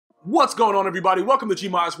What's going on, everybody? Welcome to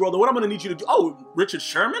GmiasWorld. And what I'm going to need you to do... Oh, Richard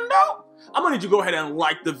Sherman now? I'm going to need you to go ahead and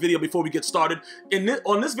like the video before we get started.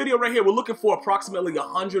 On this video right here, we're looking for approximately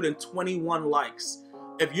 121 likes.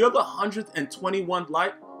 If you're the 121th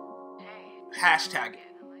like, hashtag it.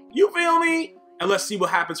 You feel me? And let's see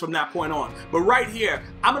what happens from that point on. But right here,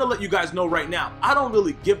 I'm going to let you guys know right now, I don't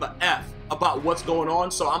really give a F about what's going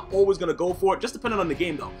on, so I'm always going to go for it, just depending on the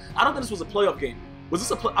game, though. I don't think this was a playoff game. Was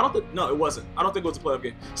this a play? I don't think, no, it wasn't. I don't think it was a playoff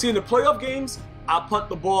game. See, in the playoff games, I'll punt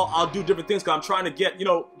the ball, I'll do different things because I'm trying to get,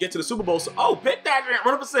 get to the Super Bowl. So, oh, pick that,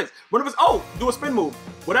 run up a 6. Run up a, oh, do a spin move.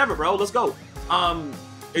 Whatever, bro, let's go.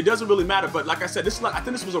 It doesn't really matter, but like I said, this is like, I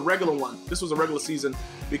think this was a regular one. This was a regular season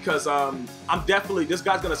because I'm definitely, this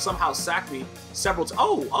guy's gonna somehow sack me several times.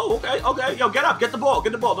 Oh, okay. Yo, get up, get the ball.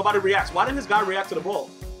 Nobody reacts. Why didn't this guy react to the ball?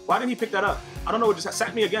 Why didn't he pick that up? I don't know, it just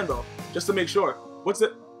sack me again though, just to make sure. What's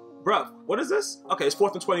it? Bruh, what is this? Okay, it's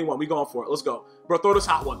 4th and 21. We going for it. Let's go. Bro, throw this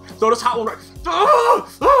hot one. Throw this hot one right.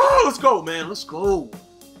 Let's go, man. Let's go.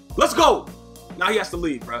 Let's go. Now he has to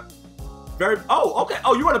leave, bruh. Oh, okay.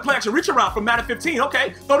 Oh, you run a play action reach around from Madden 15.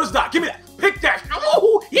 Okay. Throw this dot. Give me that. Pick that.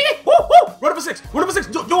 Oh, yeah. Woo. Run up a 6. Run up a 6.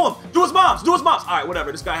 Do him. Do his moms. All right,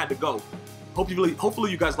 whatever. This guy had to go.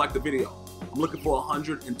 Hopefully you guys like the video. I'm looking for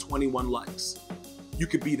 121 likes. You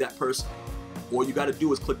could be that person. All you got to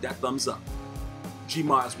do is click that thumbs up.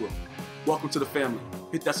 GmiasWorld. Welcome to the family.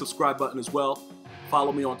 Hit that subscribe button as well.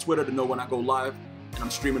 Follow me on Twitter to know when I go live, and I'm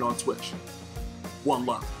streaming on Twitch. One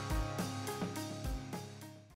love.